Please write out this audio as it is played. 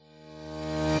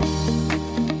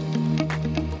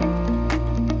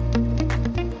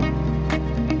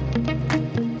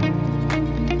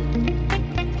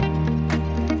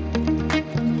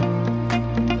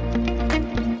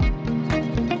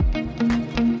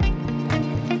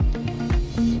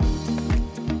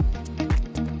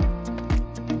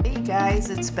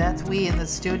guys, it's Beth Wee in the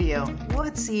studio.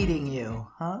 What's eating you,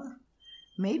 huh?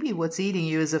 Maybe what's eating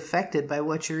you is affected by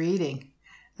what you're eating.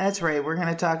 That's right, we're going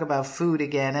to talk about food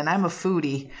again, and I'm a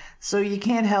foodie, so you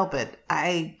can't help it.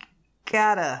 I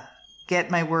gotta get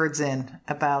my words in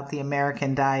about the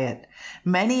American diet.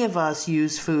 Many of us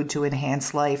use food to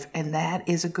enhance life, and that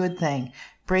is a good thing.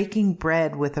 Breaking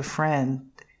bread with a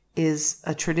friend is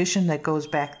a tradition that goes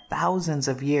back thousands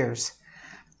of years.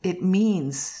 It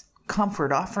means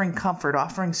comfort, offering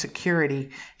security,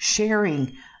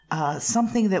 sharing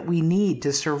something that we need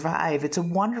to survive. It's a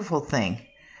wonderful thing.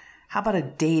 How about a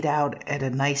date out at a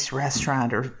nice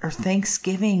restaurant or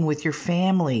Thanksgiving with your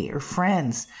family or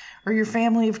friends or your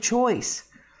family of choice?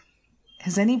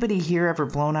 Has anybody here ever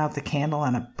blown out the candle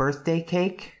on a birthday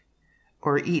cake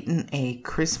or eaten a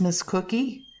Christmas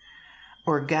cookie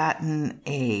or gotten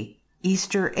a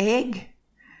Easter egg?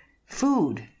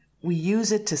 Food. We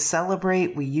use it to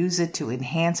celebrate. We use it to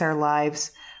enhance our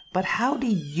lives. But how do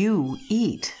you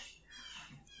eat?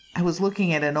 I was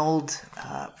looking at an old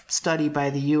study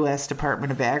by the U.S.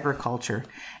 Department of Agriculture,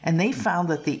 and they found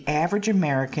that the average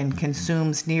American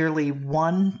consumes nearly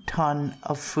 1 ton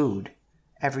of food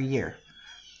every year.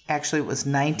 Actually, it was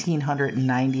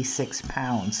 1,996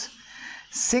 pounds.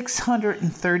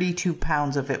 632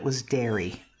 pounds of it was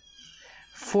dairy,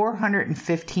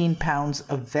 415 pounds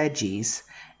of veggies,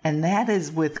 and that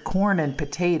is with corn and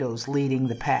potatoes leading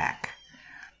the pack,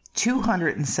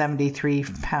 273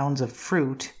 pounds of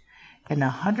fruit, and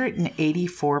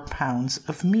 184 pounds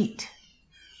of meat.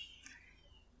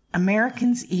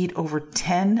 Americans eat over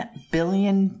 10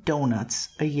 billion donuts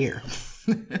a year.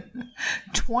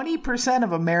 20%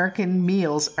 of American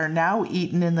meals are now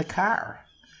eaten in the car.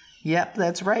 Yep,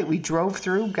 that's right. We drove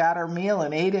through, got our meal,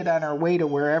 and ate it on our way to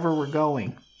wherever we're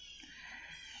going.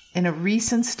 In a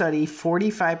recent study,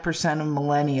 45% of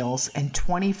millennials and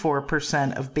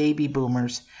 24% of baby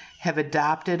boomers have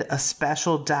adopted a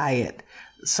special diet,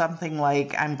 something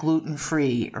like I'm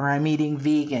gluten-free, or I'm eating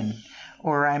vegan,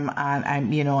 or I'm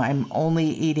only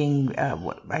eating no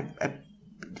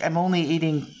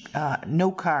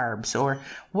carbs, or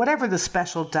whatever the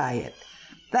special diet.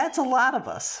 That's a lot of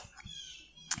us.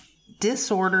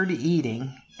 Disordered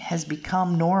eating has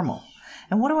become normal.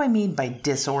 And what do I mean by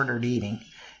disordered eating?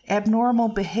 Abnormal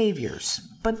behaviors,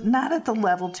 but not at the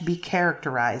level to be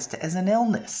characterized as an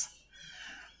illness.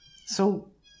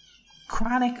 So,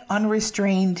 chronic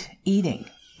unrestrained eating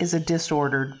is a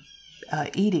disordered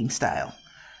eating style.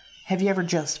 Have you ever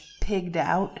just pigged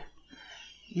out?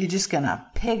 You're just going to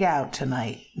pig out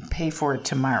tonight and pay for it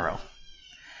tomorrow.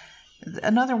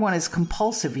 Another one is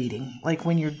compulsive eating, like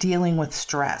when you're dealing with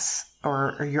stress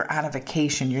or you're on a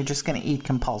vacation, you're just going to eat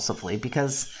compulsively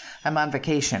because I'm on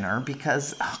vacation or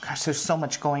because, oh gosh, there's so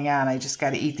much going on, I just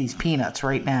got to eat these peanuts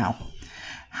right now.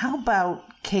 How about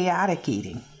chaotic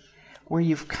eating, where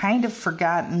you've kind of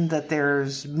forgotten that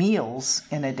there's meals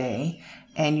in a day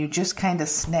and you just kind of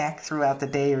snack throughout the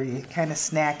day or you kind of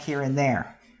snack here and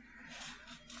there?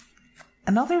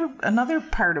 Another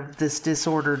part of this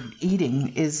disordered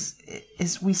eating is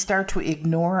we start to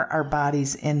ignore our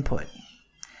body's input.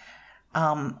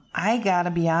 I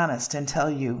gotta be honest and tell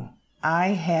you, I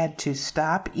had to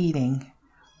stop eating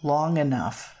long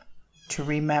enough to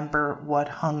remember what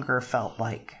hunger felt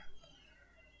like.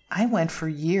 I went for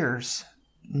years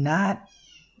not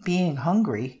being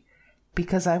hungry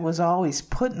because I was always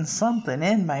putting something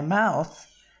in my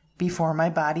mouth before my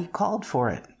body called for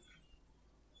it.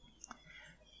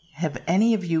 Have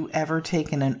any of you ever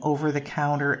taken an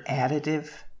over-the-counter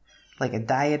additive, like a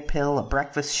diet pill, a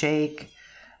breakfast shake,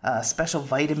 a special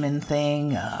vitamin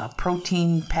thing, a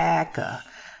protein pack?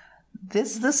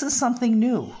 This is something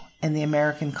new in the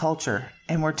American culture,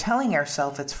 and we're telling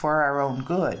ourselves it's for our own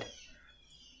good.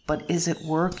 But is it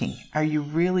working? Are you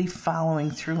really following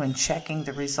through and checking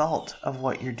the result of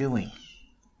what you're doing?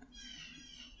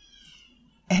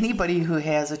 Anybody who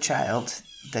has a child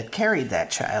that carried that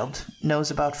child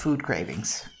knows about food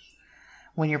cravings.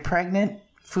 When you're pregnant,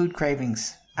 food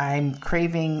cravings. I'm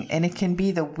craving, and it can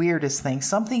be the weirdest thing,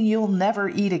 something you'll never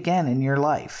eat again in your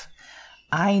life.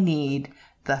 I need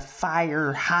the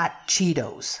fire hot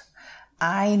Cheetos.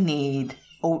 I need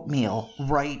oatmeal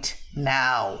right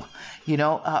now.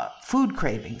 Food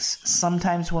cravings.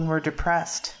 Sometimes when we're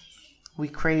depressed, we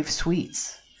crave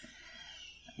sweets.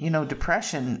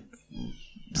 Depression.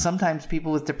 Sometimes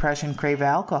people with depression crave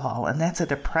alcohol, and that's a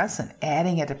depressant.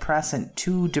 Adding a depressant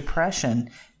to depression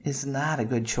is not a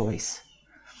good choice.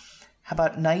 How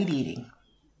about night eating?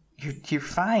 You're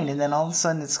fine, and then all of a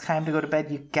sudden it's time to go to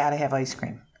bed. You gotta have ice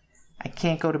cream. I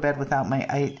can't go to bed without my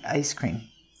ice cream.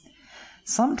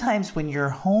 Sometimes when you're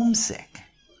homesick,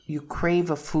 you crave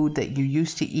a food that you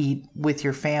used to eat with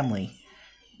your family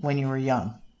when you were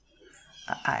young.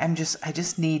 I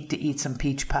just need to eat some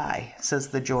peach pie, says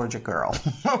the Georgia girl.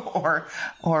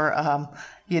 or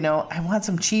I want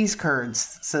some cheese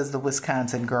curds, says the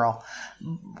Wisconsin girl.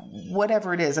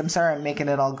 Whatever it is, I'm sorry I'm making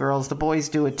it all girls. The boys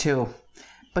do it too.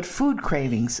 But food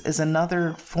cravings is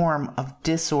another form of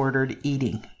disordered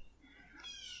eating.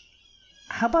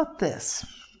 How about this?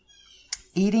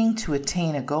 Eating to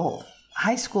attain a goal.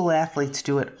 High school athletes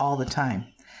do it all the time.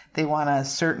 They want a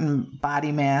certain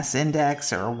body mass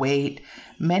index or weight.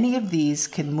 Many of these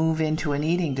can move into an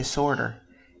eating disorder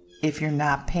if you're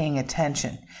not paying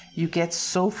attention. You get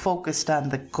so focused on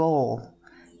the goal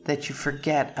that you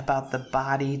forget about the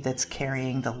body that's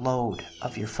carrying the load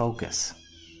of your focus.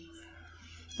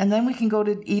 And then we can go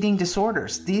to eating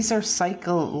disorders. These are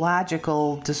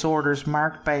psychological disorders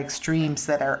marked by extremes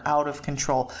that are out of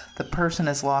control. The person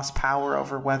has lost power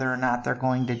over whether or not they're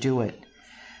going to do it.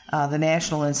 The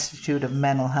National Institute of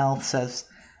Mental Health says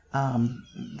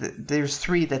there's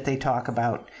 3 that they talk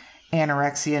about.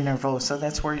 Anorexia nervosa,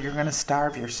 that's where you're going to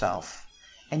starve yourself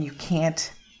and you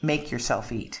can't make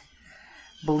yourself eat.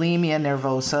 Bulimia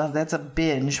nervosa, that's a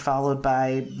binge followed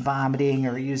by vomiting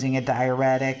or using a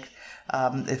diuretic,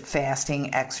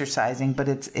 fasting, exercising, but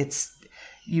it's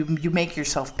you make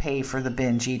yourself pay for the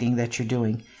binge eating that you're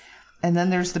doing. And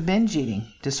then there's the binge eating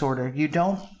disorder. You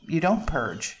don't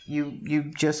purge.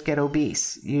 You just get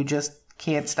obese. You just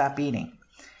can't stop eating.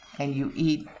 And you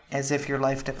eat as if your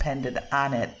life depended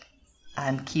on it,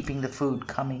 on keeping the food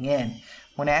coming in,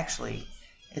 when actually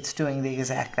it's doing the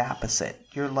exact opposite.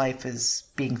 Your life is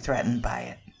being threatened by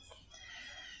it.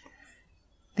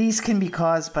 These can be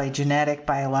caused by genetic,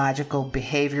 biological,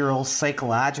 behavioral,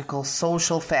 psychological,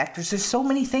 social factors. There's so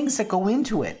many things that go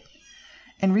into it.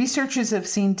 And researchers have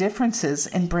seen differences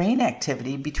in brain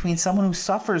activity between someone who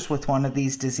suffers with one of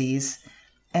these diseases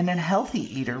and a healthy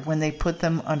eater when they put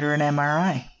them under an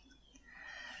MRI.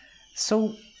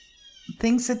 So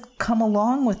things that come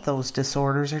along with those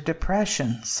disorders are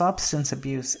depression, substance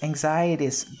abuse, anxiety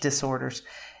disorders.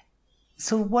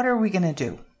 So what are we going to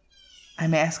do?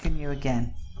 I'm asking you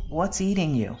again, what's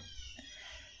eating you?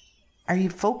 Are you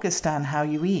focused on how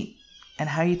you eat and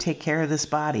how you take care of this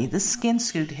body? This skin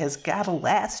suit has got to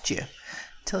last you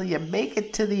till you make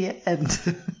it to the end.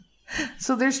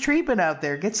 So there's treatment out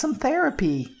there. Get some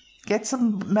therapy. Get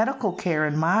some medical care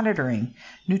and monitoring,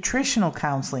 nutritional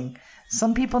counseling.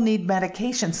 Some people need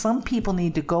medication. Some people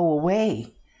need to go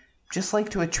away, just like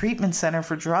to a treatment center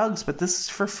for drugs, but this is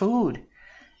for food,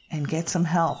 and get some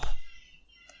help.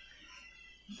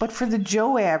 But for the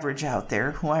Joe average out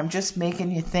there, who I'm just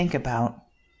making you think about,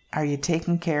 are you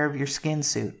taking care of your skin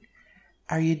suit?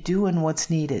 Are you doing what's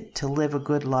needed to live a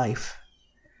good life?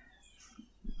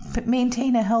 But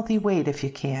maintain a healthy weight if you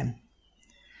can.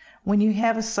 When you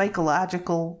have a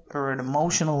psychological or an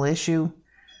emotional issue,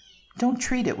 don't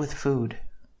treat it with food.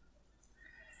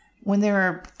 When there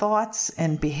are thoughts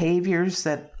and behaviors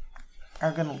that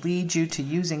are going to lead you to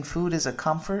using food as a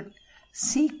comfort,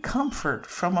 seek comfort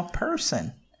from a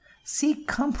person. Seek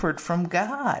comfort from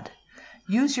God.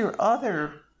 Use your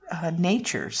other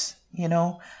natures.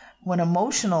 When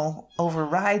emotional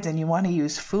overrides and you want to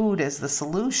use food as the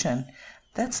solution,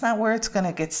 that's not where it's going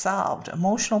to get solved.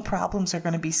 Emotional problems are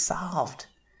going to be solved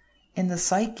in the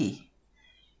psyche.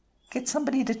 Get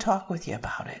somebody to talk with you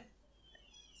about it.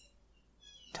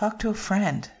 Talk to a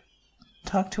friend.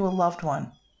 Talk to a loved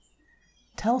one.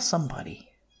 Tell somebody,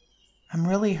 I'm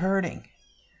really hurting.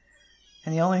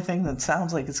 And the only thing that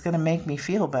sounds like it's going to make me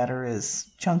feel better is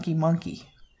chunky monkey.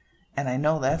 And I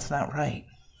know that's not right.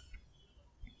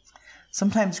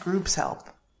 Sometimes groups help.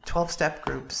 12-step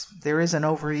groups. There is an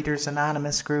Overeaters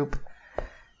Anonymous group.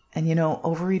 And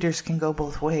overeaters can go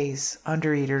both ways.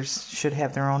 Undereaters should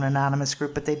have their own anonymous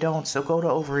group, but they don't. So go to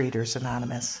Overeaters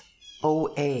Anonymous,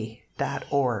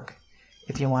 OA.org,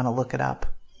 if you want to look it up.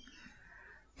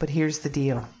 But here's the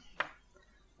deal.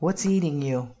 What's eating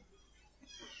you?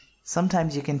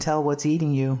 Sometimes you can tell what's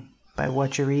eating you by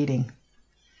what you're eating.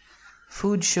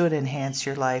 Food should enhance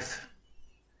your life,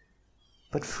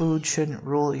 but food shouldn't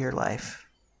rule your life.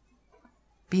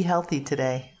 Be healthy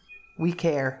today. We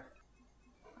care.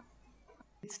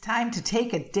 It's time to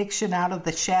take addiction out of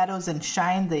the shadows and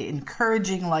shine the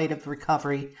encouraging light of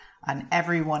recovery on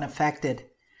everyone affected.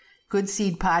 Good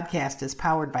Seed Podcast is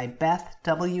powered by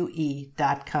BethWE.com,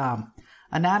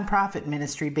 a nonprofit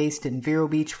ministry based in Vero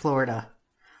Beach, Florida.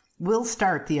 We'll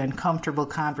start the uncomfortable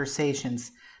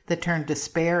conversations that turn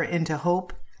despair into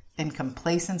hope and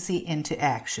complacency into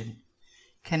action.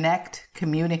 Connect,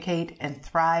 communicate, and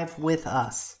thrive with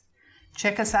us.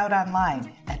 Check us out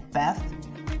online at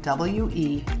BethWE.com.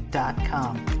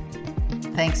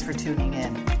 Thanks for tuning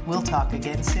in. We'll talk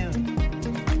again soon.